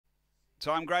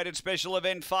Time graded special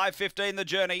event, 5:15 the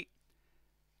journey.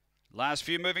 Last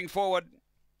few moving forward.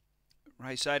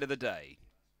 Race 8 of the day.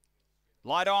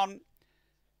 Light on.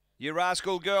 You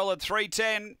Rascal Girl at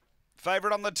 3:10.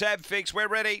 Favourite on the tab fix. We're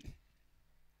ready.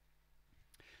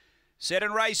 Set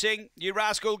and racing. You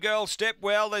Rascal Girl, step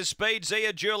well. There's speed.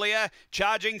 Zia Julia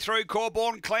charging through.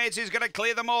 Corborn Clancy's going to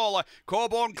clear them all.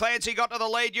 Corborn Clancy got to the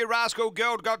lead. You Rascal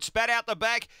Girl got spat out the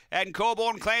back. And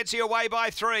Corborn Clancy away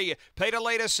by 3. Peter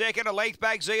Leader second. A length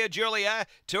back Zia Julia.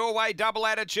 2 away Double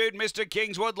Attitude. Mr.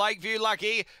 Kingswood. Lakeview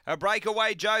Lucky. A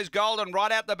breakaway Joe's Golden.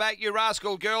 Right out the back You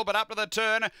Rascal Girl. But up to the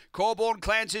turn. Corborn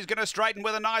Clancy's going to straighten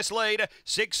with a nice lead.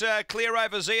 6 clear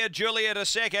over Zia Julia to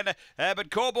second.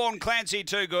 But Corborn Clancy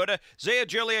too good. Zia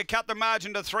Julia cut the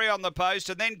margin to 3 on the post,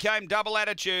 and then came Double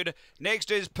Attitude.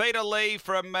 Next is Peter Lee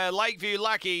from Lakeview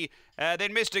Lucky,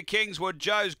 then Mr. Kingswood,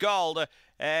 Joe's Gold,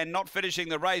 and not finishing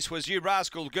the race was You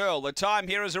Rascal Girl. The time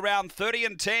here is around 30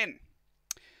 and 10.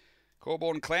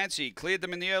 Corborn Clancy cleared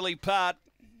them in the early part,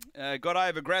 got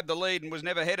over, grabbed the lead, and was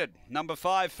never headed. Number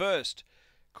 5 first.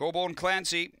 Corborn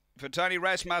Clancy for Tony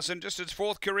Rasmussen, just its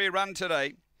 4th career run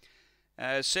today.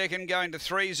 Second going to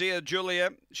 3, Zia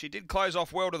Julia. She did close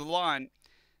off well to the line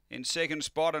in second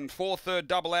spot, and 4th, third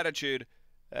Double Attitude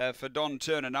for Don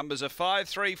Turner. Numbers are 5,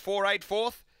 3, 4, 8,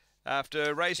 4th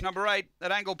after race number 8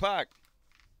 at Angle Park.